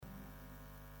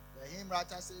The hymn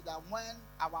writer said that when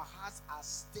our hearts are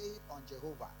stayed on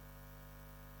Jehovah,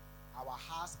 our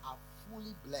hearts are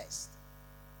fully blessed,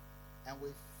 and we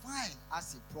find,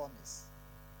 as he promised,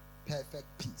 perfect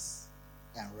peace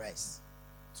and rest.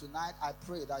 Tonight, I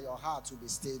pray that your heart will be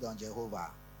stayed on Jehovah,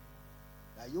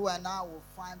 that you and I will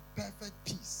find perfect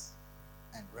peace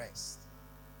and rest.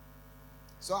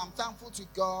 So I'm thankful to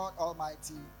God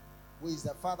Almighty, who is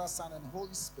the Father, Son, and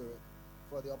Holy Spirit,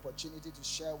 for the opportunity to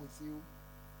share with you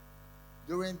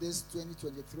during this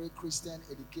 2023 Christian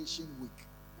Education Week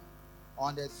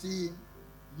on the theme,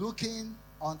 Looking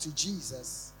unto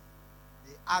Jesus,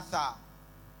 the author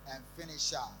and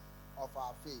finisher of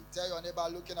our faith. Tell your neighbor,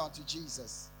 looking unto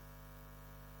Jesus,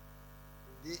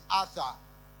 the author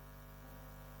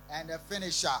and the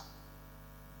finisher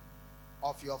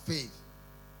of your faith.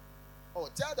 Oh,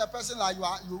 tell the person like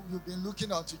you've been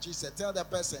looking unto Jesus. Tell the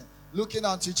person, looking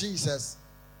unto Jesus,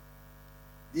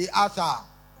 the author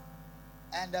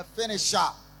and the finisher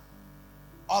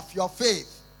of your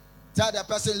faith. Tell the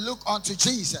person, look unto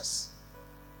Jesus,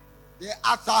 the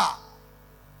author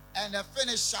and the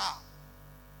finisher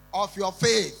of your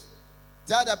faith.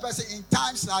 Tell the person, in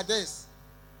times like this,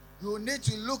 you need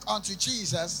to look unto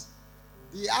Jesus,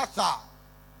 the author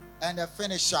and the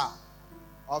finisher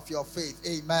of your faith.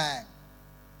 Amen.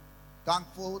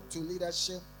 Thankful to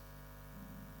leadership,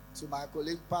 to my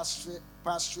colleague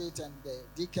pastorate and the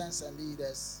deacons and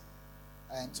leaders,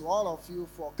 and to all of you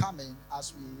for coming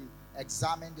as we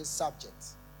examine this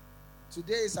subject.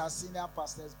 Today is our senior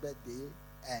pastor's birthday,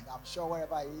 and I'm sure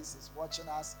wherever he is watching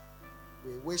us,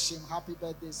 we wish him happy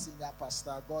birthday, senior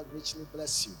pastor. God richly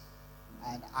bless you.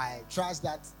 And I trust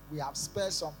that we have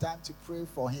spared some time to pray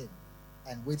for him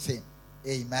and with him.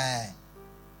 Amen.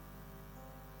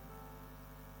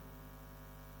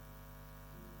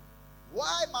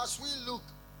 Why must we look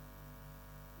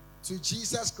to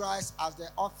Jesus Christ as the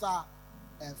author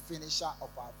and finisher of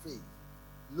our faith?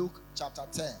 Luke chapter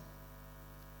 10.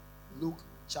 Luke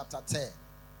chapter 10.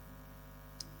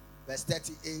 Verse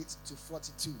 38 to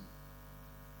 42.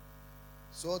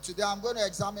 So today I'm going to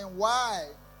examine why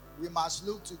we must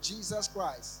look to Jesus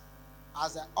Christ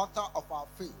as the author of our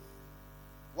faith.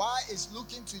 Why is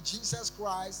looking to Jesus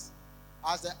Christ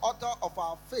as the author of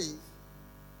our faith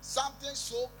something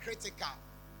so critical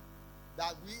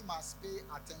that we must pay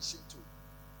attention to?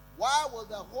 Why will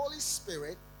the Holy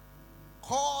Spirit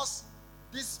cause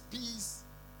this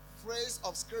phrase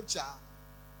of scripture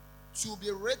to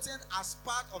be written as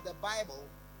part of the Bible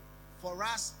for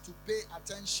us to pay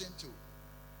attention to?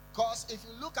 Because if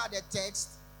you look at the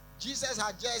text, Jesus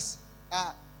had just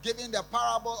given the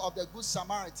parable of the Good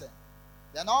Samaritan.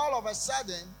 Then all of a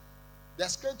sudden, the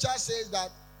scripture says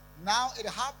that now it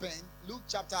happened, Luke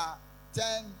chapter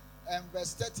 10 and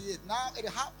verse 38. Now it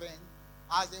happened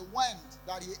as they went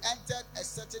that he entered a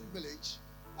certain village,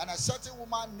 and a certain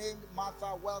woman named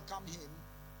Martha welcomed him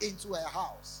into her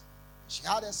house. She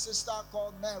had a sister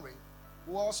called Mary,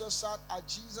 who also sat at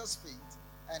Jesus' feet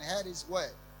and heard his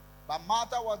word. But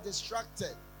Martha was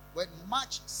distracted with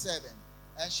much serving,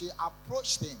 and she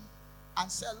approached him and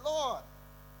said, Lord,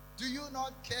 do you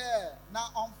not care? Now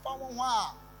on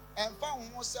Fawa and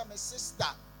Fawa said, my sister,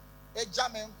 do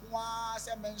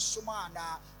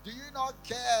you not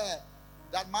care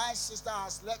that my sister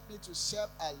has left me to serve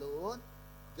alone?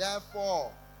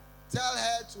 Therefore, tell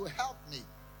her to help me.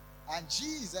 And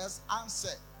Jesus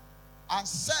answered and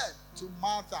said to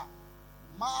Martha,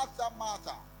 Martha,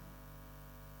 Martha,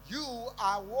 you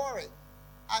are worried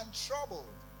and troubled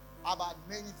about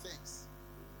many things,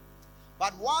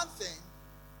 but one thing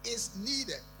is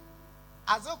needed.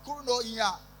 And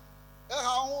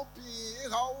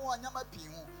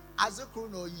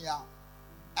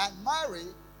Mary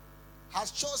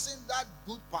has chosen that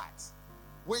good part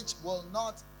which will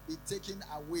not be taken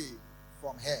away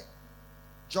from her.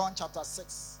 John chapter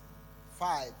 6,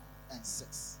 5 and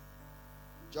 6.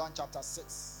 John chapter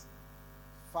 6,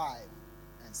 5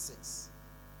 and 6.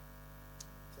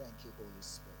 Thank you, Holy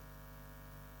Spirit.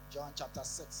 John chapter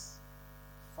 6,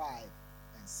 5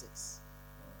 and 6.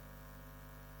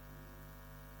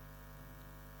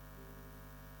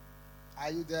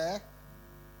 Are you there?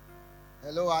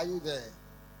 Hello, are you there?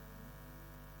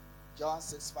 John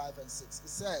 6, 5 and 6. It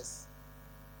says,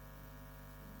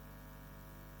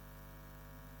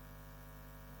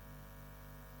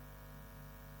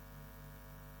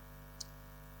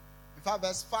 in fact,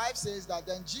 verse 5 says that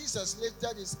then Jesus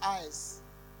lifted his eyes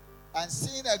and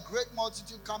seeing a great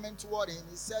multitude coming toward him,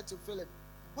 he said to Philip,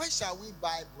 where shall we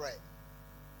buy bread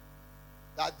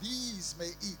that these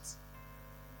may eat?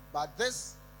 But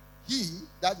this he,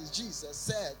 that is Jesus,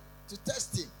 said to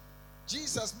test him.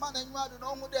 Jesus, man, and you are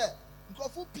the there.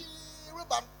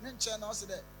 reba menche no se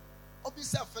de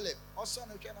obisa Philip also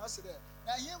no hwe no se de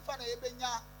na himfa na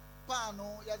yebenya pa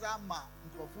no yaza ma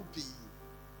nkrofo pi.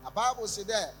 The Bible said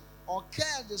there,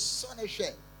 okay, the son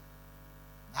hwe.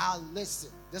 Now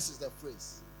listen, this is the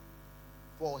phrase.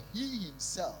 For he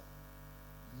himself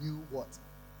knew what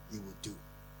he would do.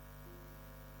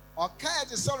 Okay,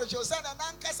 the son hwe said na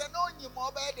nkasa no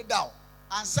nyimo ba de down.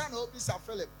 And son obisa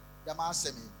Philip, the man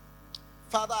said me.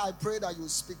 Father, I pray that you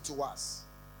speak to us.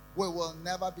 We will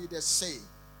never be the same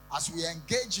as we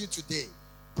engage you today.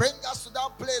 Bring us to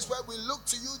that place where we look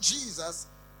to you, Jesus,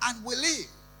 and we live.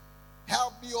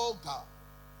 Help me, oh God,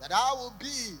 that I will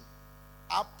be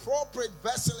appropriate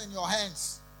vessel in your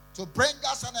hands to bring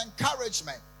us an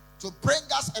encouragement, to bring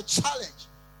us a challenge,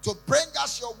 to bring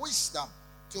us your wisdom,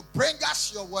 to bring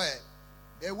us your word.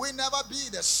 May we never be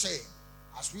the same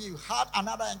as we had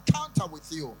another encounter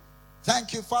with you.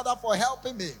 Thank you, Father, for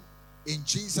helping me. In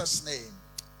Jesus' name,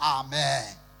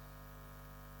 amen.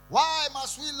 Why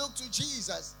must we look to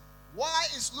Jesus? Why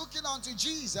is looking unto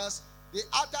Jesus, the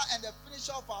author and the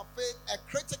finisher of our faith, a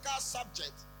critical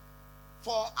subject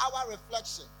for our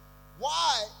reflection?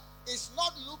 Why is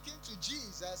not looking to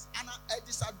Jesus a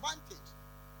disadvantage?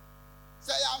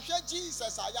 Say, I'm sure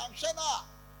Jesus, I am sure now.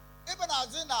 Even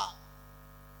as in a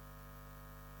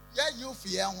yeah, you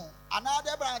fear him.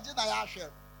 Another brand in a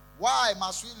why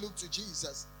must we look to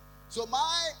Jesus? So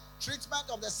my treatment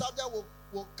of the subject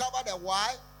will cover the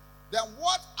why. Then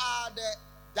what are the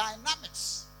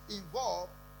dynamics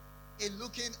involved in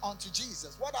looking unto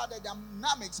Jesus? What are the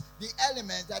dynamics, the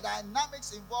elements, the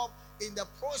dynamics involved in the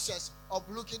process of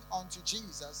looking unto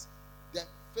Jesus, the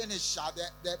finisher,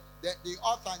 the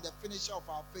author and the finisher of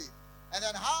our faith? And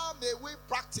then how may we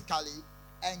practically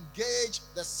engage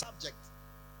the subject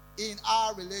in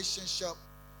our relationship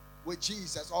with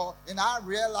Jesus, or in our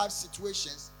real life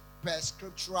situations per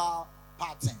scriptural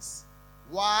patterns?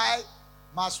 Why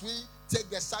must we take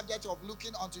the subject of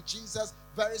looking unto Jesus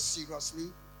very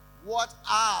seriously? What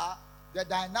are the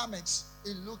dynamics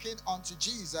in looking unto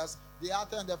Jesus, the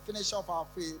author and the finisher of our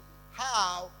faith?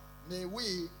 How may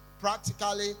we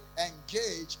practically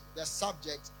engage the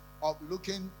subject of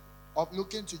looking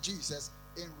to Jesus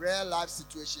in real life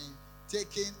situations,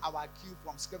 taking our cue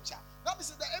from scripture? Now, we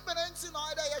say the evidence in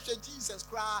order Jesus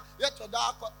cry, yet to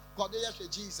dark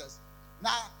Jesus.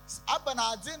 Now,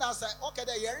 Abanadina say, okay,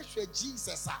 the Yerisha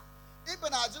Jesus.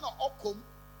 Even as in Okum,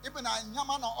 even a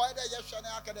Yaman or other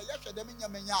Yeshana, Yesha, the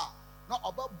Minyamenya, not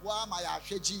above Buamaya,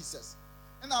 Jesus.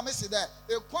 And I miss it there.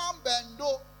 A Kwam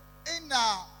Bendo in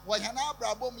Wahana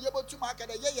Brabum, able to market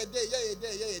a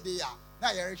day. Now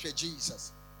Yerisha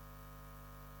Jesus.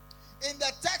 In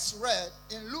the text read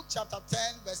in Luke chapter 10,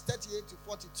 verse 38 to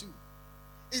 42,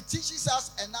 it teaches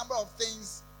us a number of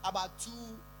things about two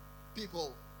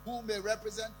people who may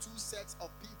represent two sets of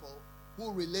people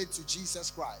who relate to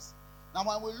Jesus Christ. Now,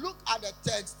 when we look at the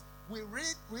text, we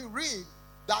read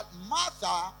that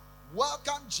Martha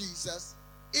welcomed Jesus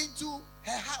into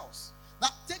her house. Now,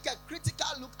 take a critical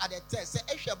look at the text.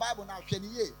 Say, Bible now, take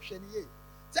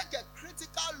a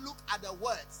critical look at the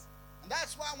words. And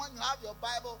that's why when you have your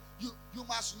Bible, you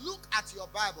must look at your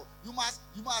Bible. You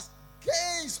must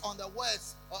gaze on the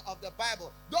words of the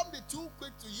Bible. Don't be too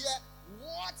quick to hear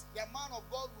what the man of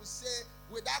God will say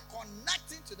without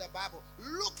connecting to the Bible.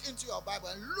 Look into your Bible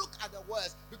and look at the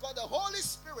words, because the Holy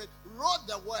Spirit wrote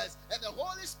the words, and the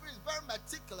Holy Spirit is very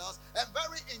meticulous and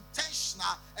very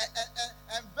intentional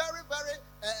and very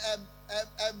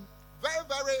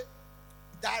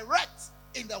direct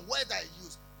in the word that he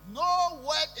used. No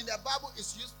word in the Bible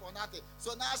is used for nothing.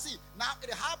 So now see, now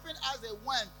it happened as they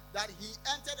went that he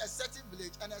entered a certain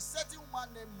village, and a certain woman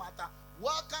named Martha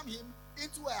welcomed him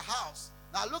into her house.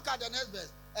 Now look at the next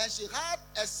verse. And she had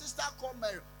a sister called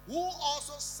Mary, who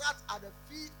also sat at the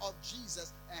feet of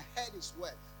Jesus and heard his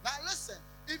word. Now listen,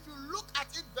 if you look at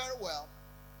it very well,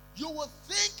 you will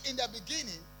think in the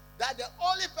beginning that the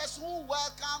only person who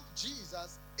welcomed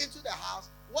Jesus into the house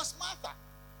was Martha,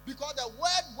 because the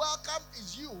word welcome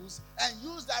is used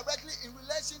directly in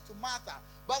relation to Martha.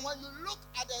 But when you look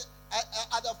at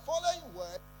the following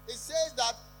word, it says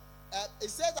that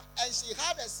and she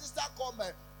had a sister called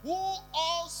Mary, who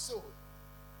also,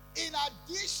 in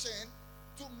addition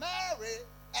to Mary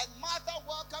and Martha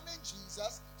welcoming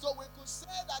Jesus, so we could say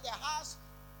that the house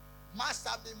must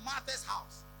have been Martha's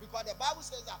house, because the Bible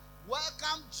says that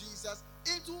welcome Jesus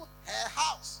into her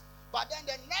house. But then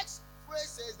the next phrase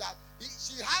says that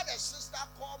she had a sister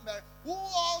called Mary, who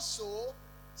also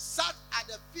sat at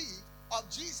the feet of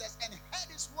Jesus and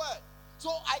heard his word. So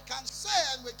I can say,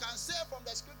 and we can say from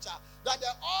the scripture, that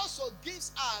it also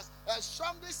gives us,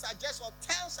 strongly suggests or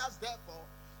tells us, therefore,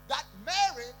 that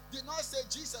Mary did not say,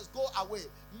 Jesus, go away.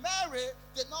 Mary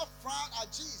did not frown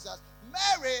at Jesus.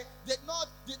 Mary did not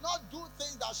do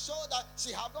things that show that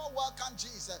she had not welcomed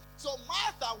Jesus. So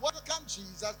Martha welcomed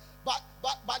Jesus, but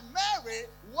Mary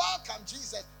welcomed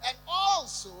Jesus and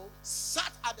also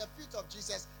sat at the feet of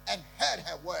Jesus and heard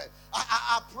her word.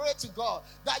 I pray to God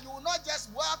that you will not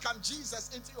just welcome Jesus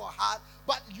into your heart,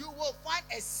 but you will find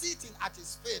a seating at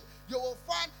his feet. You will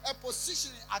find a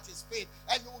positioning at his feet,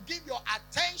 and you will give your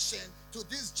attention to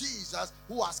this Jesus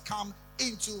who has come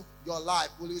into your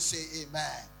life. Will you say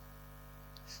amen?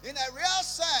 In a real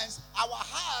sense, our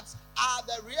hearts are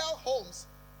the real homes,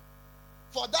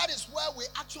 for that is where we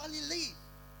actually live.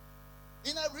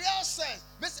 In a real sense,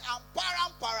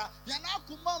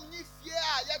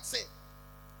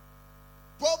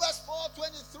 Proverbs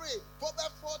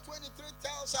 4:23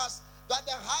 tells us that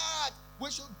the heart,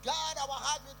 we should guard our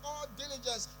heart with all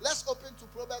diligence. Let's open to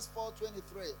Proverbs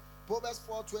 4:23. Proverbs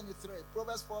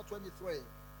 4:23.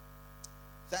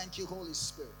 Thank you, Holy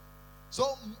Spirit.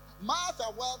 So Martha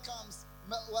welcomes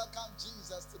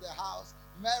Jesus to the house.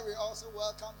 Mary also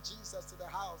welcomed Jesus to the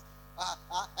house.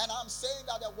 And I'm saying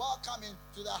that the welcoming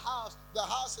to the house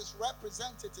is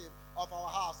representative of our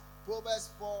house. Proverbs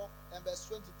 4 and verse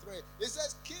 23. It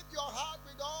says, keep your heart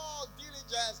with all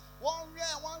diligence.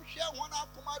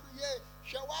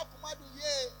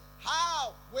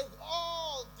 How? With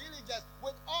all diligence.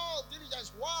 With all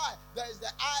diligence. Why? There is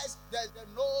the eyes, there is the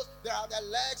nose, there are the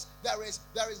legs, there is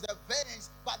the veins,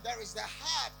 but there is the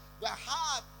heart. The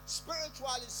heart,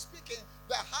 spiritually speaking,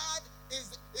 the heart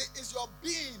is your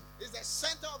being, is the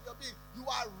center of your being. You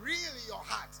are really your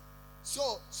heart.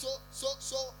 So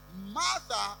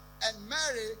Martha and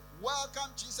Mary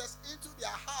welcomed Jesus into their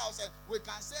house, and we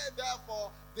can say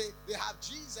therefore they have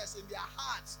Jesus in their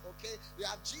hearts. Okay, they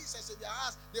have Jesus in their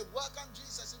hearts. They welcome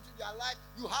Jesus into their life.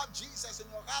 You have Jesus in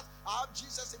your heart. I have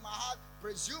Jesus in my heart.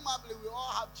 Presumably we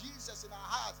all have Jesus in our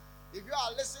hearts. If you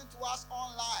are listening to us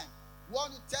online, I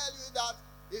want to tell you that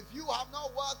if you have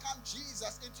not welcomed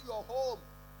Jesus into your home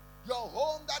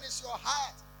that is your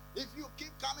heart, if you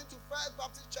keep coming to First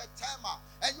Baptist Church Tema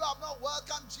and you have not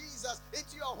welcomed Jesus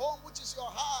into your home, which is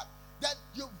your heart, then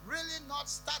you've really not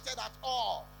started at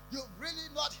all. You've really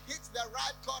not hit the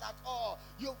right chord at all.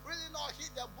 You've really not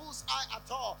hit the bull's eye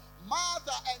at all.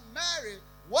 Martha and Mary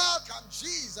welcomed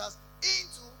Jesus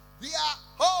into their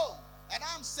home. And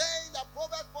I'm saying that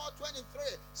Proverbs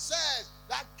 4:23 says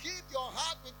that keep your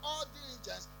heart with all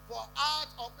diligence, for out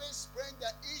of it spring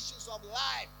the issues of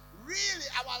life. Really,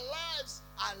 our lives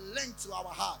are linked to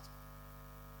our heart.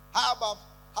 How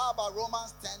about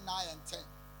Romans 10:9 and 10?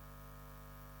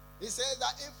 He says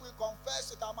that if we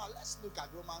confess with our mouth, let's look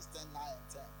at Romans 10:9 and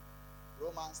 10.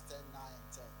 Romans 10:9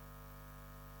 and 10.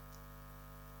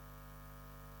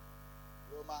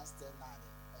 Romans 10:9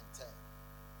 and 10.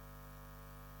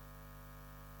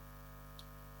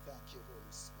 Thank you,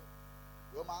 Holy Spirit.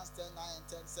 Romans 10:9 and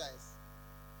 10 says,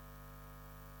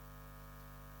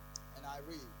 and I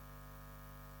read,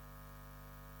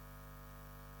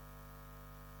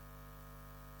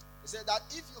 it said that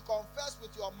if you confess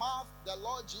with your mouth the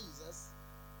Lord Jesus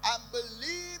and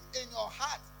believe in your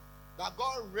heart that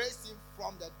God raised him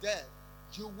from the dead,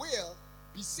 you will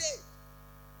be saved.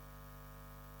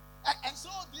 And so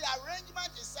the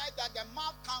arrangement is said that the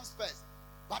mouth comes first.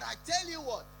 But I tell you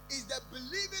what, is the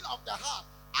believing of the heart,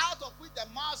 out of which the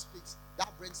mouth speaks,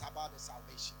 that brings about the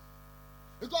salvation.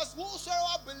 Because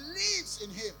whosoever believes in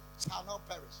him shall not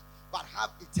perish, but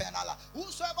have eternal life.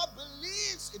 Whosoever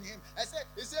believes in him, and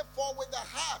he said, for with the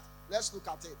heart, let's look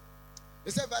at it.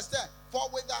 He said, verse 10, for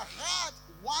with the heart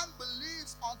one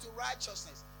believes unto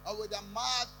righteousness, and with the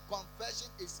mouth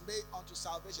confession is made unto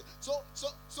salvation. So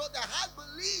the heart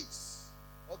believes.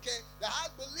 Okay, the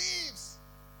heart believes.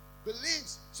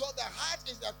 So the heart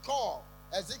is the core.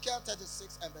 Ezekiel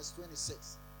 36 and verse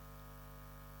 26.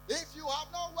 If you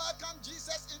have not welcomed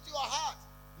Jesus into your heart,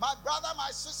 my brother,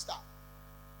 my sister,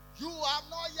 you have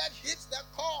not yet hit the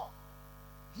core.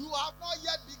 You have not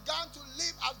yet begun to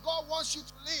live as God wants you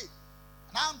to live.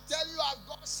 And I'm telling you, as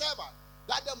God's servant,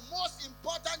 that the most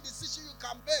important decision you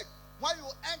can make when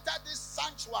you enter this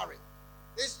sanctuary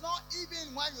is not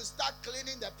even when you start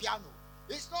cleaning the piano.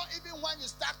 It's not even when you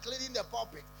start cleaning the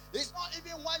pulpit. It's not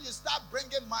even when you start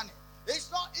bringing money. It's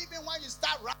not even when you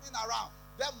start running around.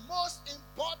 The most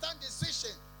important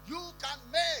decision you can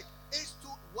make is to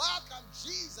welcome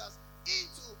Jesus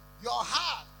into your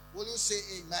heart. Will you say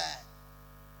amen?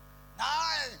 Now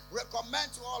I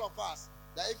recommend to all of us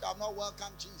that if you have not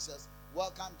welcomed Jesus,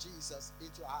 welcome Jesus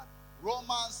into your heart.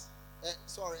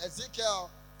 Ezekiel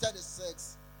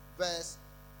 36 verse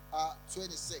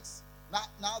 26.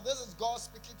 Now this is God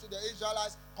speaking to the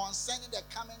Israelites concerning the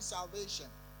coming salvation.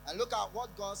 And look at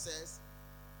what God says.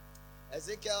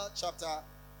 Ezekiel chapter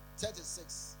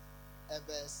 36 and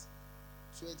verse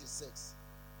 26.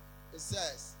 It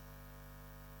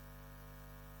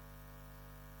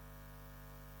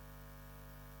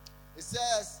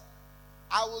says,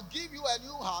 I will give you a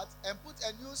new heart and put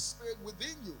a new spirit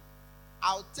within you.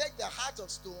 I'll take the heart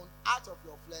of stone out of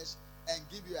your flesh and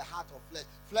give you a heart of flesh.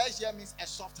 Flesh here means a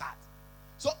soft heart.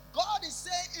 So God is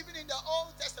saying even in the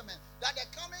Old Testament that the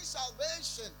coming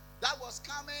salvation that was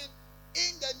coming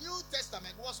in the New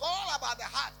Testament was all about the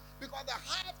heart, because the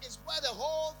heart is where the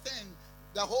whole thing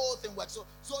works.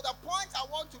 So the point I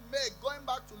want to make, going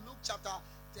back to Luke chapter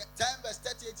 10 verse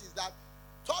 38, is that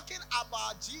talking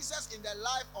about Jesus in the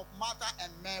life of Martha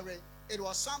and Mary, it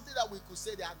was something that we could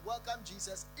say they had welcomed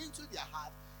Jesus into their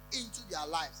heart, into their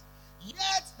lives.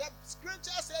 Yet the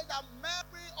scripture says that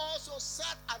Mary also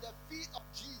sat at the feet of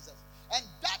Jesus. And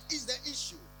that is the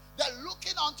issue. That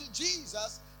looking unto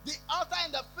Jesus, the author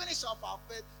and the finisher of our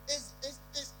faith, is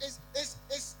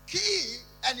key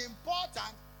and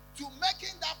important to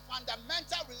making that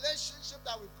fundamental relationship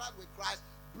that we've had with Christ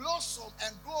blossom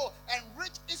and grow and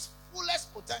reach its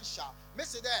fullest potential.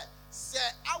 Mr. There,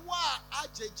 say, Awa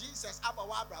Aje Jesus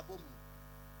Abawa Brabomu.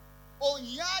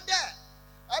 Onyade,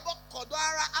 Ebo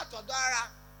Kodara Atodara,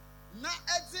 Na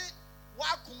Ezi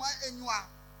Wakuma Enywa.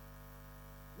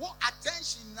 What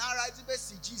attention Nara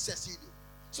Zibesi Jesus Idu.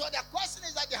 So the question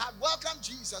is that they had welcomed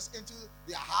Jesus into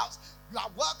their house. You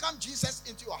have welcomed Jesus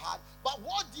into your heart. But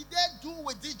what did they do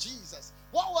with this Jesus?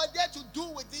 What were they to do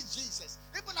with this Jesus?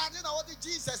 Even I didn't know what the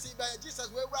Jesus is, but Jesus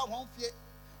we were home fear.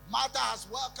 Martha has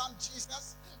welcomed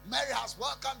Jesus. Mary has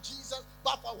welcomed Jesus.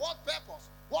 But for what purpose?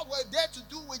 What were they to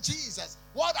do with Jesus?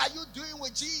 What are you doing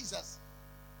with Jesus?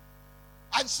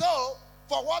 And so,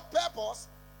 for what purpose?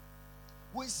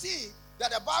 We see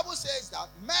that the Bible says that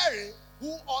Mary,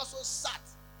 who also sat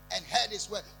and heard his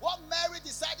word. What Mary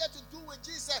decided to do with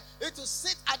Jesus is to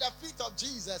sit at the feet of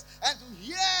Jesus and to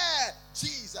hear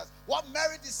Jesus. What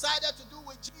Mary decided to do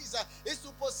with Jesus is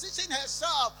to position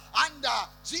herself under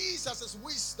Jesus'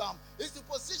 wisdom, is to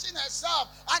position herself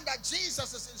under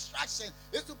Jesus' instruction,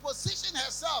 is to position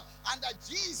herself under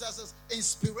Jesus'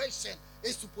 inspiration,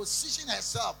 is to position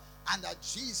herself under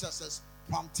Jesus'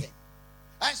 prompting.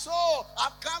 And so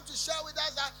I've come to share with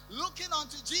us that looking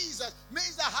unto Jesus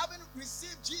means that having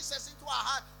received Jesus into our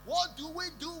heart, what do we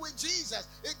do with Jesus?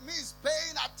 It means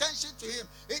paying attention to him.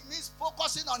 It means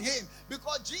focusing on him,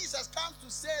 because Jesus comes to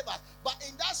save us. But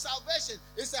in that salvation,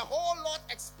 it's a whole lot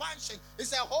expansion.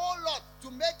 It's a whole lot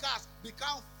to make us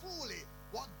become fully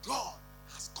what God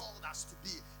has called us to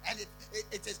be. And it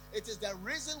is the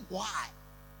reason why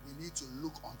we need to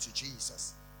look unto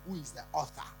Jesus, who is the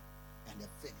author and the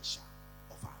finisher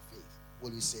of our faith.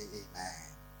 Will you say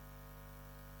amen?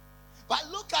 But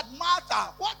look at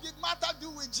Martha. What did Martha do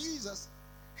with Jesus?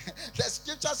 The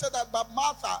scripture said that but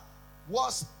Martha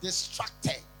was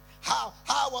distracted. How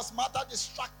was Martha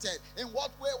distracted? In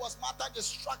what way was Martha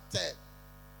distracted?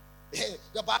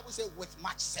 The Bible says with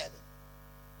much serving.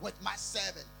 With much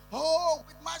serving. Oh,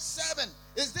 with much serving.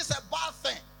 Is this a bad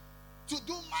thing? To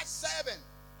do much serving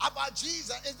about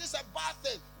Jesus, is this a bad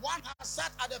thing? One has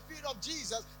sat at the feet of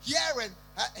Jesus, hearing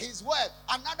his word.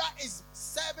 Another is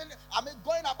serving,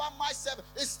 going about my serving.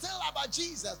 It's still about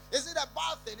Jesus. Is it a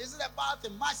bad thing? Is it a bad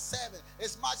thing? My serving.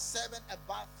 Is my serving a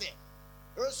bad thing?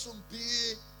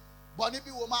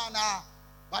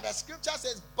 But the scripture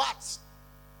says, but.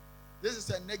 This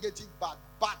is a negative but,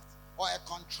 or a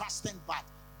contrasting but.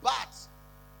 But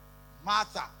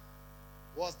Martha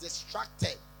was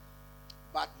distracted.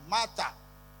 But Martha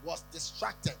was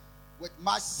distracted with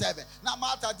much serving. Now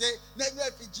Martha they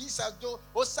if Jesus do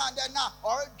o sande na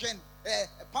origin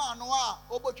pan noa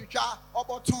obotwitwa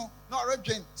obotun na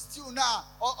origin stew na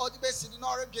o the best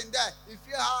na origin there if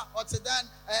you ha or then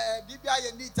bibia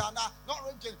ye nita na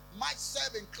origin much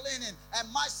serving, cleaning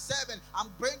and much serving, I'm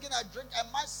bringing a drink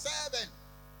and much serving.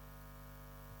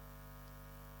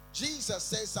 Jesus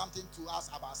says something to us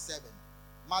about serving.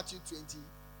 Matthew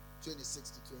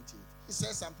 20:26 to 28. He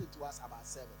says something to us about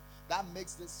serving. That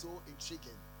makes this so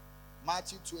intriguing.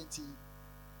 Matthew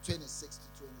 20:26 to 28.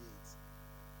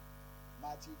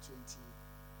 Matthew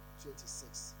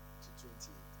 20:26 to 28.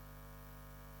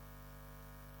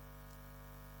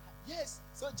 Yes,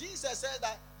 so Jesus said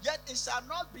that, yet it shall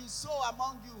not be so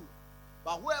among you,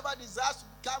 but whoever desires to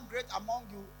become great among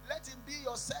you, let him be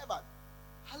your servant.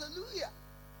 Hallelujah.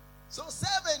 So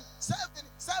serving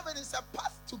is a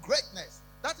path to greatness.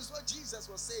 That is what Jesus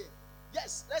was saying.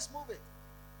 Yes, let's move it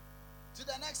to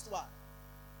the next one.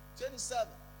 27.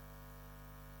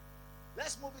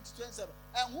 Let's move it to 27.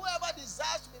 And whoever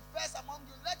desires to be first among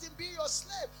you, let him be your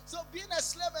slave. So being a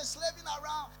slave and slaving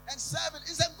around and serving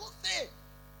is a good thing.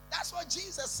 That's what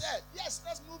Jesus said. Yes,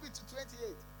 let's move it to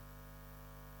 28.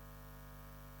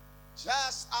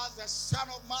 Just as the Son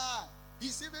of Man,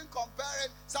 he's even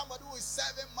comparing somebody who is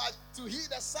serving much to he,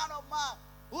 the Son of Man,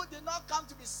 who did not come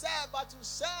to be served, but to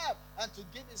serve and to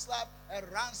give his life a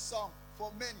ransom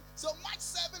for many. So much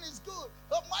serving is good.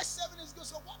 So much serving is good.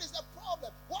 So what is the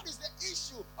problem? What is the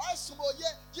issue?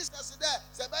 Jesus is there.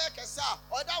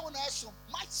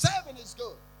 Much serving is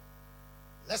good.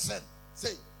 Listen,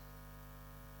 see.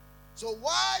 So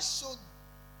why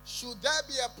should there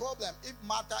be a problem if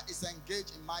Martha is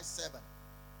engaged in my serving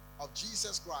of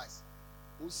Jesus Christ,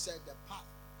 who said the path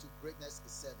to greatness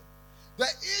is serving? The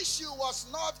issue was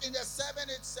not in the serving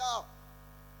itself,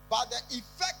 but the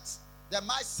effect that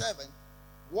my servant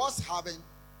was having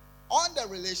on the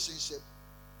relationship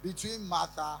between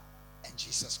Martha and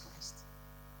Jesus Christ.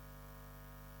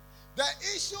 The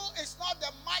issue is not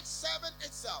the much servant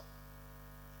itself.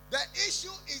 The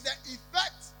issue is the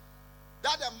effect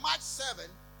that the much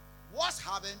servant was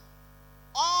having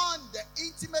on the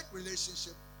intimate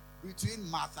relationship between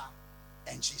Martha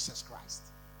and Jesus Christ.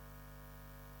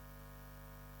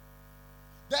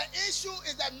 The issue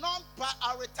is the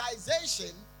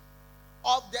non-prioritization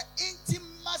of the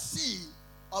intimacy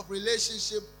of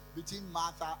relationship between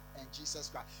Martha and Jesus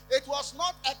Christ. It was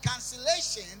not a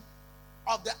cancellation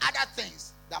of the other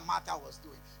things that Martha was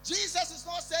doing. Jesus is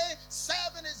not saying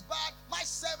serving is bad, my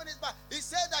serving is bad. He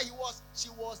said that she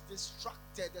was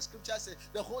distracted. The scripture says,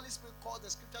 the Holy Spirit caused the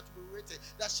scripture to be written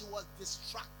that she was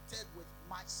distracted with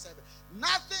much serving.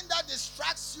 Nothing that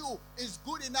distracts you is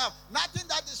good enough. Nothing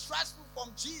that distracts you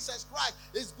from Jesus Christ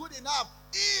is good enough.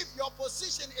 If your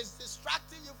position is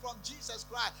distracting you from Jesus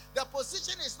Christ, the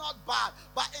position is not bad,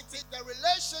 but it is the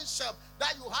relationship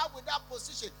that you have with that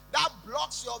position that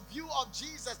blocks your view of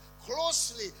Jesus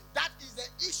closely. That is the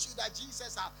issue that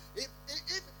Jesus has. If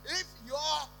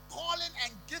your calling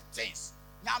and giftings,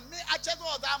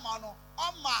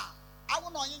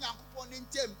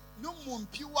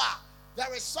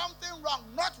 there is something wrong,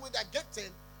 not with the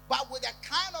gifting, but with the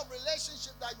kind of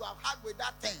relationship that you have had with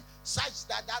that thing, such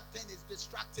that that thing is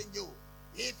distracting you.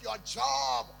 If your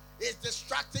job is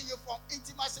distracting you from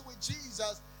intimacy with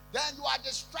Jesus, then you are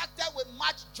distracted with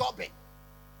much jobbing.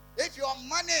 If your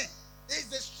money is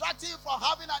distracting you from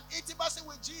having an intimacy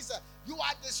with Jesus, you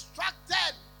are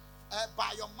distracted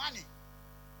by your money.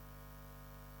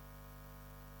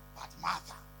 But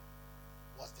Martha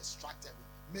was distracted.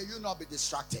 May you not be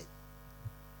distracted.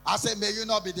 I say, may you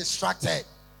not be distracted.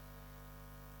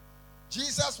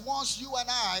 Jesus wants you and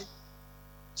I,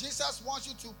 Jesus wants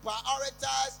you to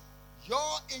prioritize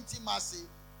your intimacy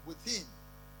with him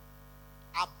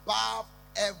above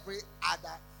every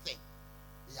other thing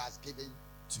he has given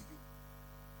to you.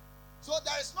 So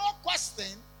there is no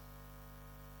question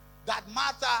that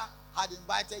Martha had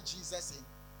invited Jesus in.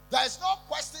 There is no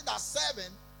question that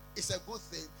serving is a good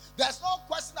thing. There's no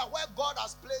question that where God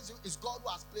has placed you is God who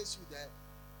has placed you there.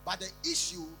 But the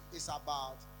issue is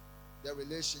about the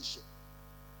relationship.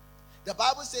 The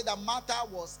Bible says that Martha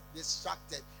was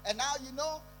distracted. And now you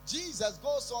know Jesus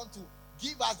goes on to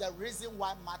give us the reason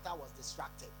why Martha was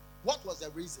distracted. What was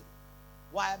the reason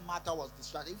why Martha was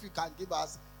distracted? If you can give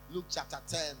us Luke chapter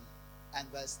 10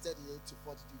 and verse 38 to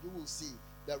 42, you will see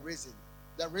the reason.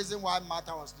 The reason why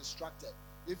Martha was distracted.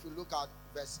 If you look at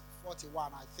verse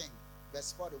 41, I think,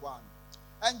 verse 41.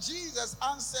 And Jesus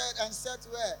answered and said to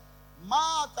her,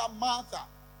 Martha, Martha,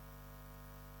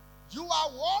 you are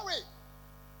worried.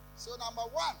 So number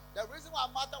one, the reason why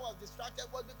Martha was distracted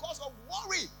was because of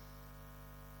worry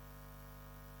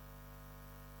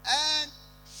and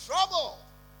trouble.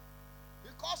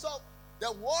 Because of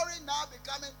the worry now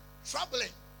becoming troubling.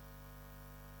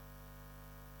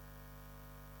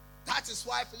 That is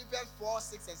why Philippians 4,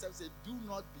 6 and 7 say, do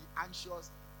not be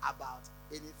anxious about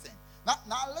anything.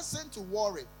 Now listen to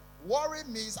worry. Worry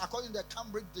means, according to the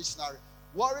Cambridge Dictionary,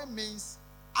 worry means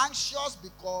anxious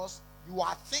because you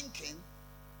are thinking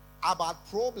about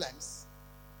problems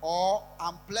or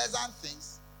unpleasant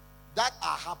things that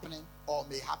are happening or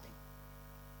may happen.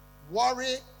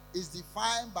 Worry is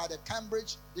defined by the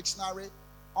Cambridge Dictionary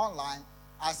online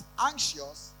as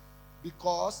anxious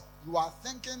because you are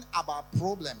thinking about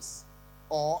problems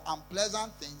or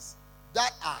unpleasant things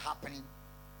that are happening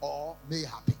or may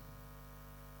happen.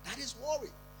 That is worry.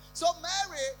 So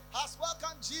Mary has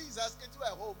welcomed Jesus into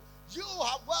her home. You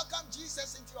have welcomed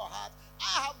Jesus into your heart.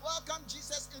 I have welcomed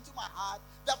Jesus into my heart.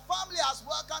 The family has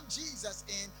welcomed Jesus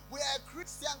in. We are a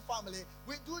Christian family.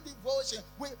 We do devotion.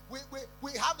 We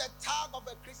have the tag of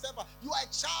a Christian family. You are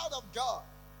a child of God.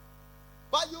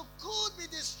 But you could be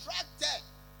distracted.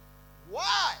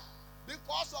 Why?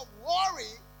 Because of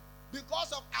worry,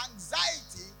 because of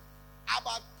anxiety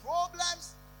about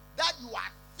problems that you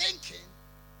are thinking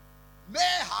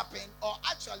may happen, or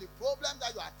actually problems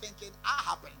that you are thinking are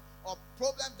happening, or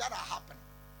problems that are happening.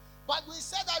 But we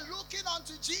said that looking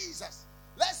unto Jesus,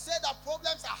 let's say that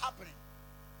problems are happening.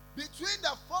 Between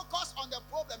the focus on the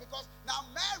problem, because now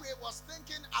Mary was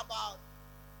thinking about,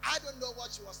 I don't know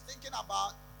what she was thinking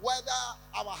about, whether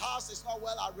our house is not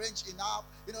well arranged enough.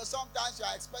 You know, sometimes you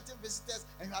are expecting visitors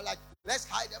and you are like, let's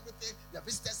hide everything. The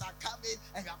visitors are coming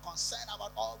and you are concerned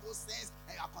about all those things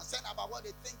and you are concerned about what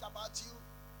they think about you.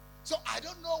 So I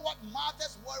don't know what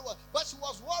Martha's worry was, but she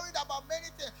was worried about many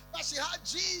things. But she had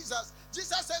Jesus.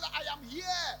 Jesus said, I am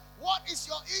here. What is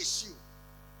your issue?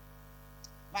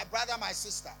 My brother, my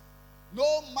sister,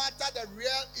 no matter the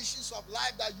real issues of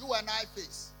life that you and I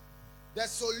face, the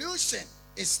solution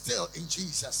is still in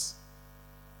Jesus.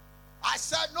 I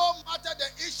said, no matter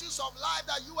the issues of life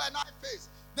that you and I face,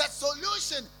 the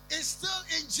solution is still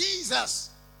in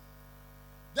Jesus.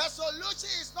 The solution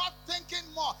is not thinking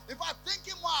more. In fact,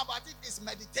 thinking more about it is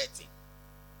meditating.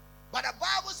 But the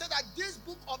Bible said that this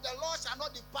book of the law shall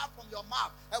not depart from your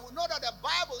mouth. And we know that the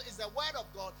Bible is the word of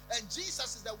God, and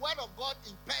Jesus is the word of God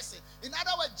in person. In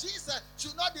other words, Jesus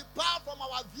should not depart from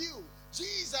our view.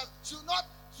 Jesus should not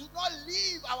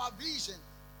leave our vision.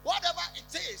 Whatever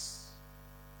it is,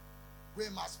 we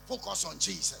must focus on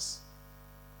Jesus.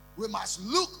 We must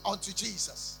look unto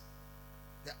Jesus,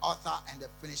 the author and the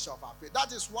finisher of our faith.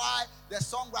 That is why the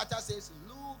songwriter says,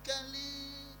 look and lead,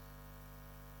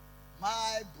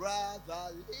 my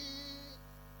brother, lead.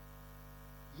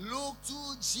 Look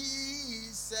to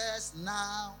Jesus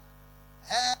now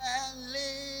and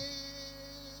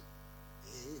live.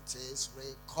 It is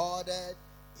recorded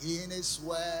in his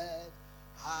word.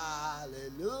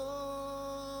 Hallelujah.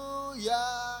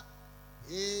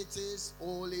 It is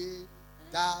only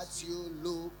that you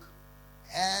look.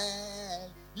 And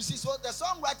you see, so the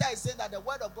songwriter is saying that the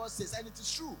word of God says, and it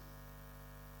is true,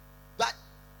 that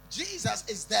Jesus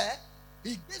is there,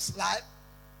 he gives life,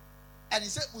 and he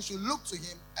said we should look to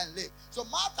him and live. So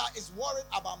Martha is worried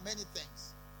about many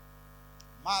things.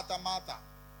 Martha,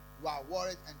 you are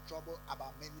worried and troubled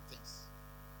about many things.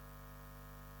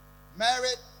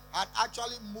 Mary had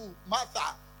actually moved,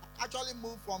 Martha actually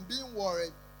moved from being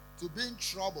worried to being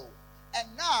troubled. And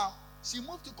now she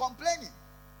moved to complaining.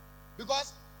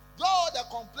 Because though the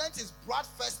complaint is brought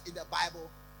first in the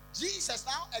Bible, Jesus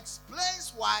now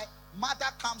explains why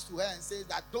Martha comes to her and says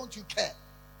that, don't you care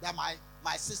that my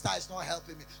sister is not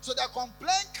helping me? So the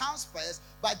complaint comes first,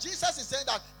 but Jesus is saying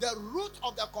that the root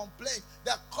of the complaint,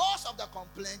 the cause of the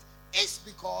complaint is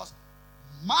because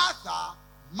Martha,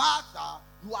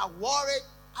 you are worried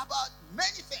about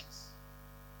many things.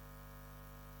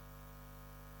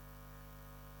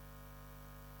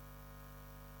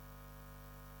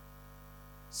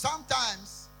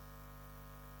 Sometimes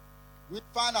we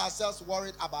find ourselves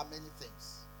worried about many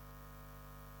things.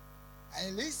 And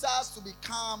it leads us to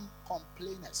become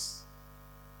complainers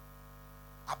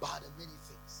about the many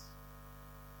things.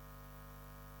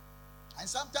 And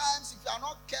sometimes if you are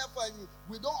not careful and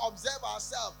we don't observe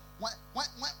ourselves,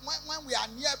 when we are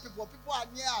near people are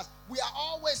near us, we are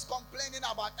always complaining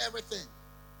about everything.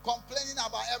 Complaining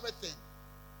about everything.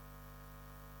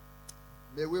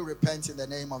 May we repent in the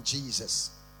name of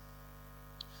Jesus.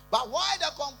 But why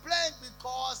the complaint?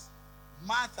 Because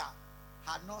Martha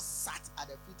had not sat at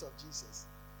the feet of Jesus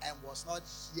and was not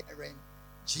hearing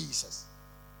Jesus.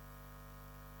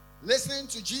 Listening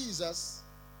to Jesus,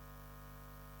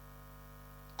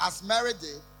 as Mary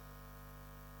did,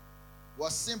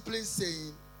 was simply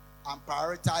saying, I'm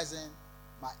prioritizing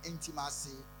my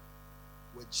intimacy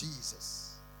with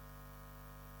Jesus.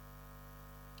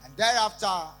 And thereafter,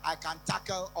 I can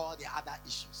tackle all the other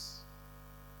issues.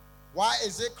 Why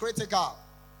is it critical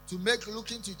to make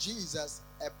looking to Jesus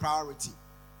a priority?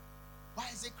 Why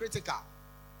is it critical?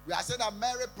 We are saying that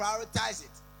Mary prioritized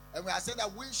it, and we are saying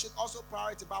that we should also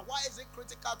prioritize it. But why is it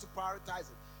critical to prioritize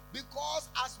it? Because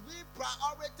as we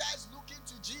prioritize looking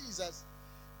to Jesus,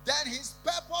 then his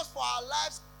purpose for our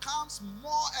lives comes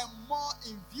more and more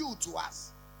in view to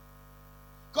us.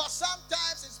 Because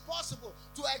sometimes it's possible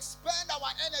to expend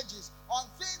our energies on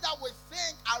things that we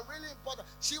think are really important.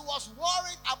 She was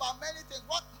worried about many things.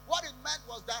 What it meant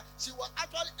was that she was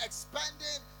actually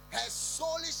expending her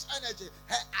soulish energy,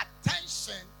 her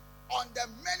attention on the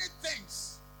many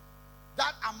things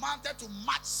that amounted to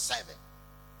much serving.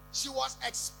 She was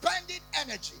expending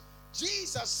energy.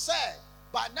 Jesus said,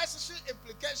 by necessary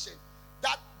implication,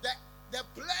 that the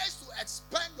place to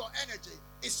expend your energy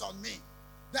is on me.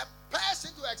 The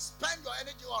person to expend your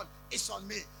energy on is on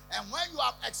me. And when you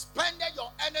have expended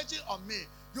your energy on me,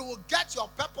 you will get your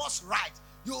purpose right.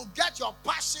 You will get your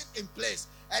passion in place.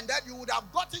 And then you would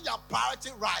have gotten your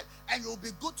priority right. And you will be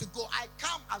good to go. I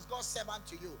come as God's servant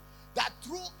to you, that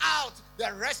throughout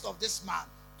the rest of this month,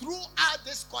 throughout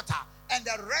this quarter, and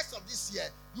the rest of this year,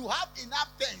 you have enough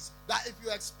things that if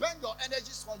you expend your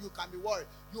energies on, you can be worried.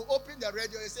 You open the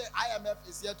radio, they say IMF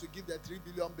is here to give the 3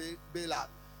 billion bailout.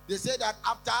 They say that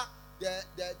after the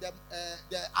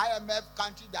IMF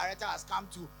country director has come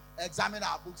to examine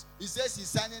our books, he says he's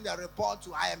sending the report to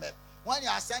IMF. When he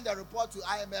has sent the report to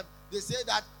IMF, they say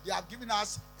that they have given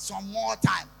us some more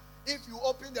time. If you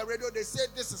open the radio, they say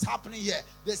this is happening here.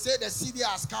 They say the CD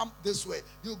has come this way.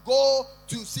 You go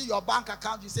to see your bank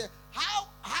account, you say, how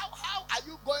are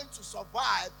you going to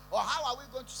survive, or how are we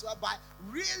going to survive by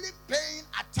really paying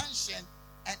attention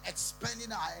and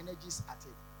expending our energies at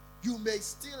it? You may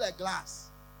steal a glance.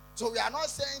 So we are not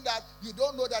saying that you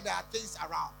don't know that there are things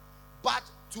around, but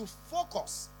to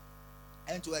focus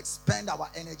and to expend our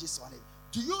energies on it.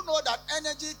 Do you know that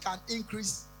energy can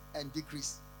increase and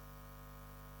decrease?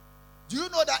 Do you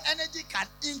know that energy can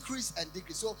increase and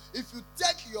decrease? So if you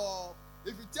take your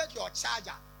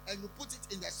charger and you put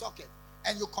it in the socket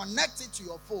and you connect it to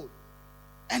your phone,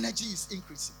 energy is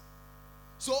increasing.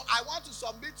 So I want to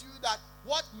submit to you that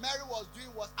what Mary was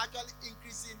doing was actually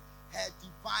increasing her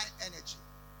divine energy.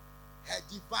 Her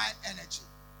divine energy.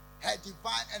 Her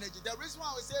divine energy. The reason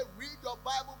why we say read your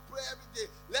Bible, pray every day.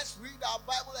 Let's read our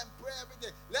Bible and pray every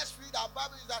day. Let's read our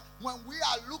Bible is that when we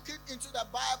are looking into the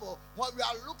Bible,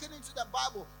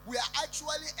 we are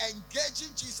actually engaging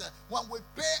Jesus. When we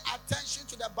pay attention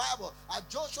to the Bible, as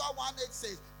Joshua 1:8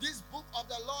 says, this book of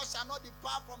the law shall not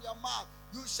depart from your mouth.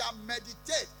 You shall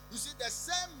meditate. You see, the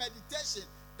same meditation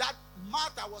that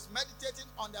Martha was meditating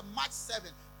on the March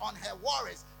 7 on her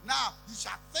worries. Now you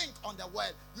shall think on the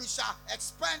word. You shall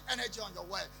expend energy on your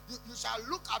word. You shall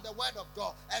look at the word of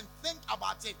God and think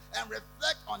about it and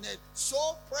reflect on it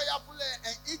so prayerfully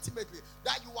and intimately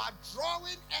that you are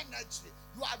drawing energy.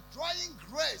 You are drawing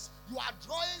grace. You are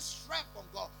drawing strength from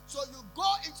God. So you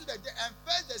go into the day and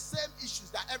face the same issues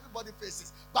that everybody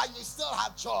faces, but you still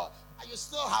have joy. And you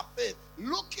still have faith.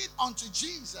 Looking unto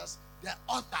Jesus, the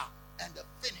author and the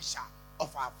finisher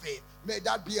of our faith. May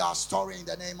that be our story in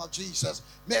the name of Jesus.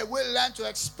 May we learn to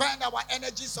expend our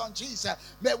energies on Jesus.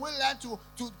 May we learn to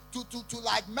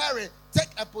like Mary, take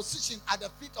a position at the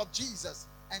feet of Jesus.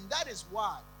 And that is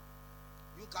why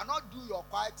you cannot do your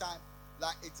quiet time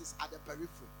like it is at the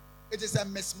periphery. It is a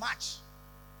mismatch.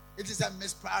 It is a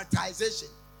misprioritization.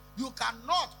 You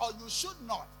cannot, or you should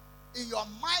not, in your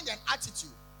mind and attitude,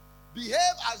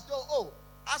 behave as though,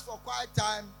 as for quiet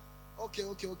time, okay.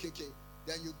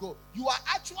 Then you go. You are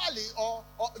actually, or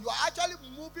you are actually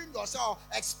moving yourself,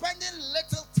 expending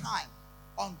little time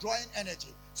on drawing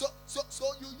energy. So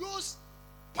you use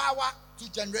power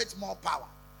to generate more power.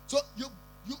 So you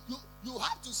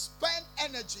have to spend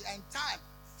energy and time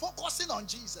focusing on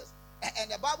Jesus.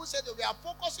 And the Bible said that we are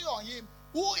focusing on him.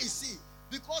 Who is he?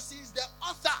 Because he is the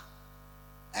author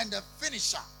and the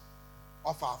finisher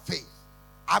of our faith.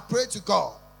 I pray to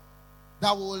God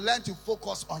that we will learn to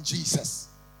focus on Jesus.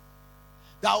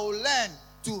 That will learn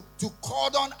to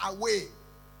cordon away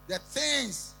the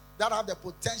things that have the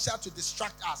potential to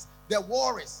distract us, the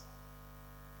worries.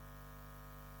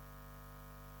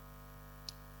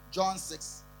 John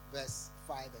 6, verse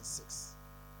 5 and 6.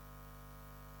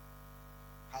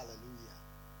 Hallelujah.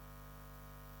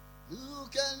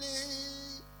 Look at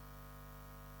me,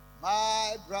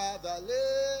 my brother,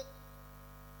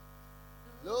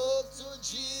 look to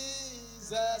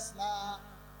Jesus now.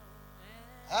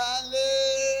 And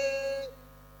live.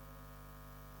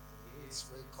 It's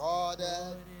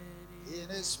recorded in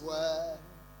his word.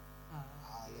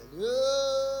 Hallelujah.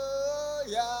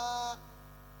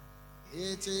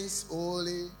 It is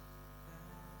holy.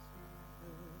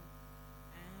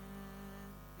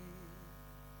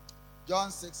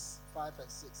 John 6, 5 and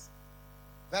 6.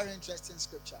 Very interesting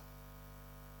scripture.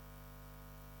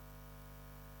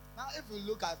 Now if we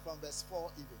look at from verse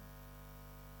 4 even.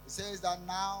 It says that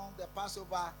now the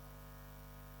Passover,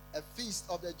 a feast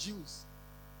of the Jews,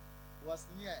 was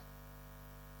near.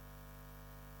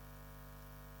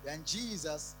 Then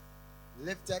Jesus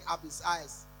lifted up his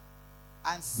eyes,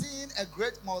 and seeing a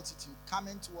great multitude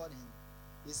coming toward him,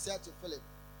 he said to Philip,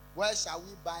 where shall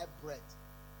we buy bread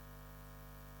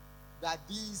that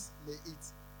these may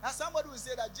eat? Now somebody will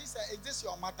say that, Jesus, is this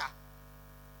your matter?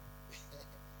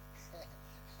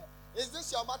 Is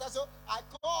this your matter? So I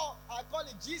call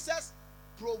it Jesus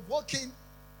provoking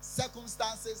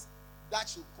circumstances that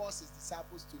should cause his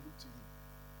disciples to look to him.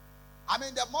 I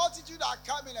mean, the multitude are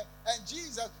coming, and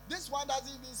Jesus, this one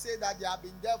doesn't even say that they have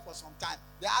been there for some time.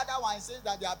 The other one says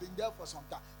that they have been there for some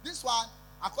time. This one,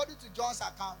 according to John's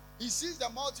account, he sees the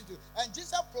multitude, and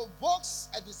Jesus provokes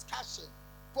a discussion,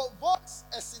 provokes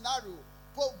a scenario,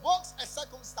 provokes a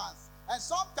circumstance. And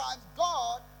sometimes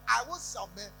God, I will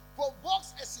submit,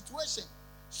 provokes a situation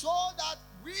so that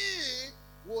we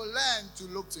will learn to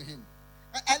look to him.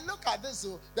 And look at this.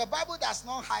 So the Bible does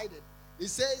not hide it. It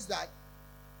says that,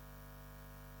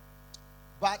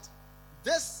 but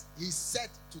this he said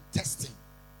to test him.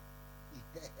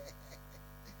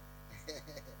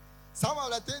 Some of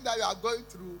the things that you are going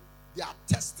through, they are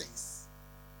testings.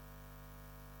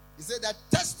 He said that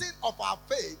testing of our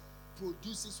faith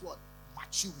produces what?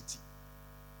 Maturity.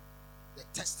 The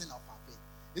testing of our faith.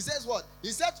 He says what? He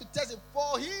said to test him,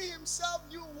 for he himself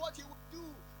knew what he would do.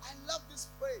 I love this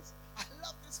phrase. I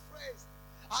love this phrase.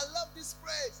 I love this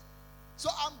phrase. So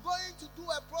I'm going to do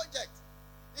a project.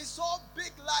 It's so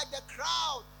big like the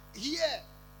crowd here.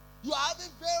 You are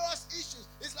having various issues.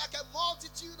 It's like a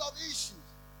multitude of issues.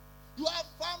 You have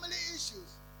family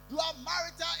issues. You have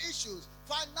marital issues,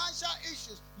 financial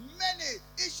issues, many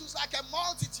issues like a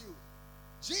multitude.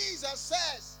 Jesus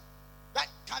says that,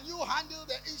 can you handle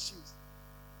the issues?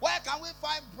 Where can we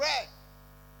find bread?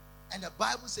 And the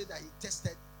Bible said that he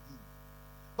tested him.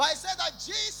 But he said that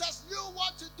Jesus knew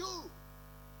what to do.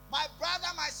 My brother,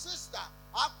 my sister,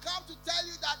 I've come to tell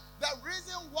you that the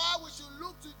reason why we should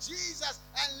look to Jesus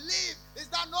and live is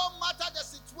that no matter the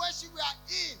situation we are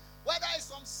in, whether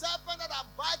it's some serpent that are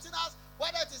biting us,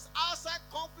 whether it is outside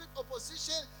conflict,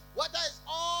 opposition, whether it's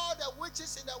all the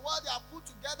witches in the world they are put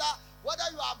together, whether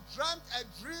you have dreamt a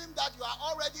dream that you are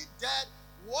already dead,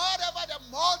 whatever the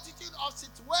multitude of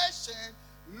situation,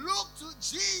 look to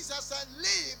Jesus and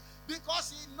live,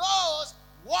 because he knows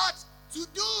what to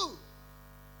do.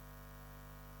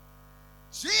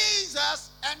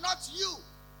 Jesus and not you.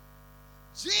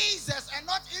 Jesus and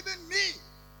not even me.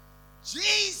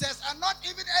 Jesus and not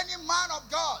even any man of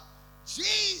God.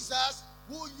 Jesus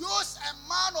will use a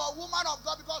man or a woman of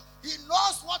God because he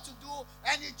knows what to do,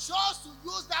 and he chose to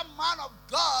use that man of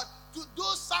God to do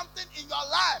something in your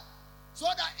life. So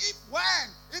that if when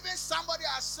even somebody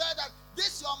has said that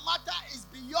this your matter is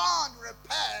beyond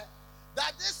repair,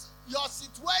 that this your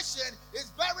situation is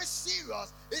very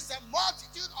serious, it's a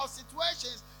multitude of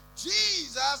situations,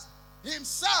 Jesus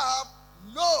himself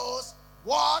knows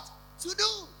what to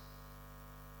do.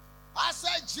 I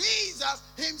said Jesus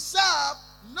himself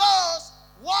knows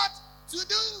what to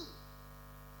do.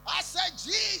 I said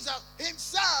Jesus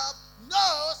himself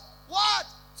knows what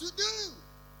to do.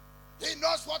 He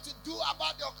knows what to do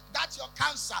about your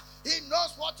cancer. He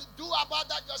knows what to do about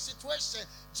that your situation.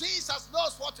 Jesus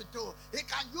knows what to do. He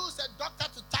can use a doctor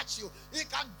to touch you. He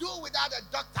can do without a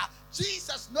doctor.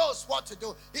 Jesus knows what to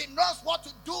do. He knows what to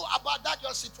do about that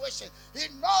your situation. He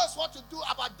knows what to do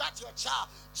about that your child.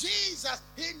 Jesus,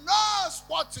 he knows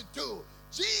what to do.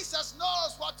 Jesus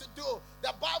knows what to do.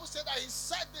 The Bible said that he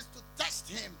said this to test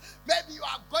him. Maybe you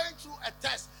are going through a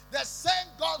test. The same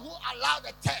God who allowed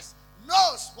the test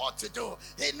knows what to do.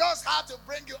 He knows how to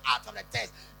bring you out of the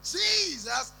test.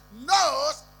 Jesus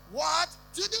knows what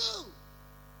to do.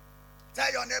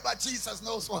 Tell your neighbor, Jesus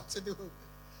knows what to do.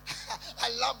 I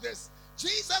love this.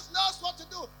 Jesus knows what to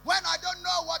do. When I don't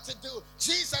know what to do,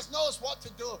 Jesus knows what to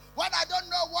do. When I don't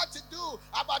know what to do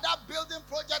about that building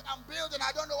project I'm building,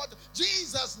 I don't know what to do.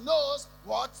 Jesus knows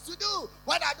what to do.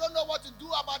 When I don't know what to do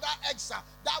about that exam,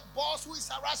 that boss who is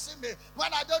harassing me,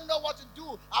 when I don't know what to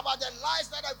do about the lies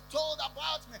that I've told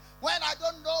about me, when I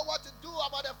don't know what to do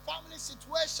about the family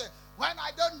situation, when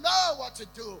I don't know what to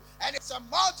do, and it's a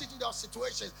multitude of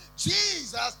situations,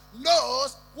 Jesus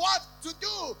knows what to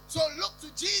do. So look to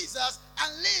Jesus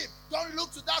and live. Don't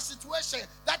look to that situation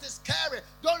that is scary.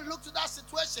 Don't look to that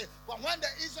situation. But when the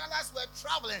Israelites were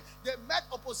traveling, they met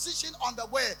opposition on the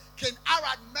way. King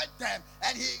Arad met them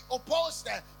and he opposed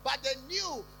them. But they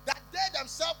knew that they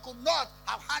themselves could not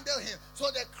have handled him. So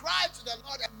they cried to the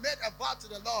Lord and made a vow to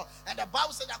the Lord. And the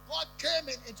Bible said that God came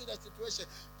into the situation.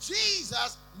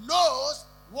 Jesus knows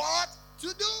what to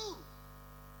do.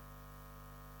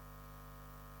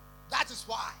 That is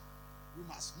why we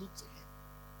must look to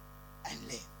him and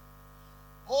live.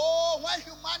 Oh, when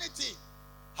humanity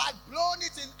had blown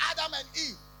it in Adam and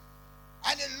Eve,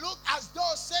 and it looked as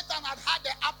though Satan had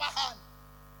the upper hand.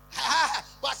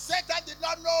 But Satan did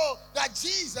not know that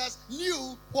Jesus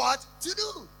knew what to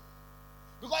do.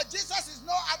 Because Jesus is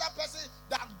no other person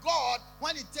than God.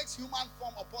 When he takes human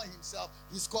form upon himself,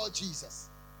 he's called Jesus.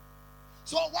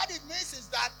 So what it means is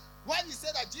that when he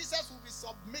said that Jesus will be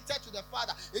submitted to the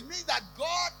Father, it means that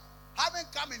God having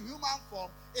come in human form,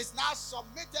 is now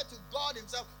submitted to God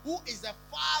himself, who is the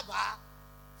Father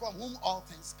from whom all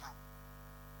things come.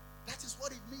 That is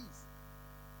what it means.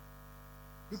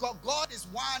 Because God is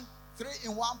one, three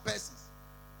in one person.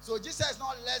 So Jesus is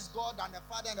not less God than the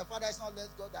Father, and the Father is not less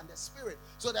God than the Spirit.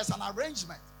 So there's an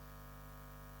arrangement.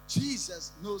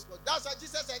 Jesus knows what. That's why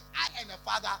Jesus said, I and the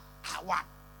Father are one.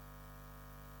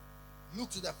 Look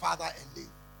to the Father and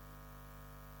live.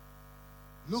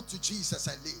 Look to Jesus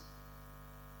and live.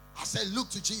 I said, look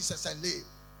to Jesus and live.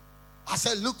 I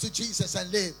said, look to Jesus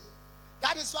and live.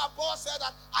 That is why Paul said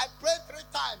that I prayed 3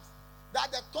 times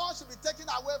that the thorn should be taken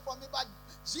away from me. But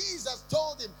Jesus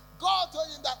told him, God told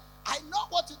him that I know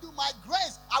what to do. My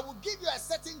grace, I will give you a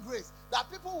certain grace that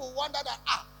people will wonder that,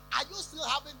 are you still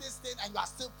having this thing and you are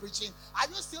still preaching? Are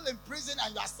you still in prison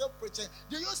and you are still preaching?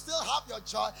 Do you still have your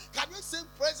joy? Can you sing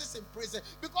praises in prison?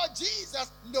 Because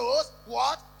Jesus knows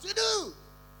what to do.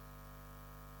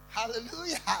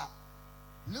 Hallelujah.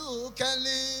 Look and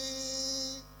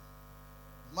live,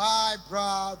 my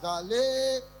brother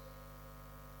live.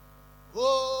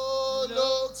 Oh,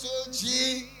 look to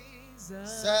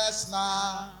Jesus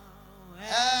now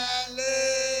and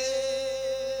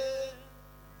live.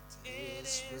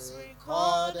 It is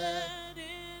recorded in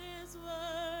his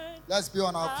word. Let's be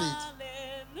on our feet.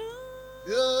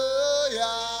 Hallelujah.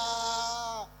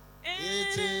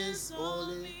 It is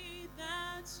only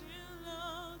that you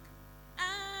look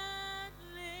and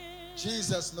live.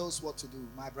 Jesus knows what to do,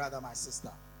 my brother, my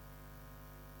sister.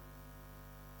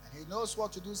 And he knows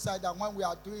what to do, so that when we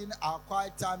are doing our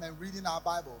quiet time and reading our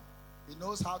Bible, he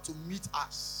knows how to meet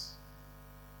us.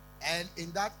 And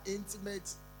in that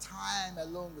intimate time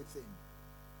alone with him,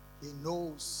 he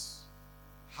knows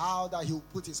how that he will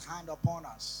put his hand upon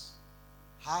us,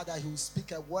 how that he will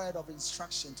speak a word of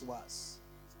instruction to us,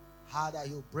 how that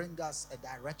he will bring us a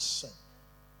direction.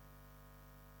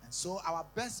 And so our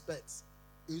best bet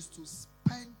is to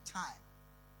spend time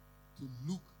to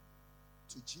look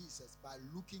to Jesus by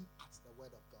looking at the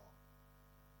word of God.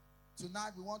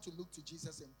 Tonight we want to look to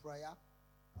Jesus in prayer.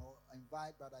 I'll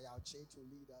invite Brother Yauche to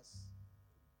lead us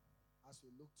as we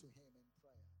look to him in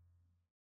prayer.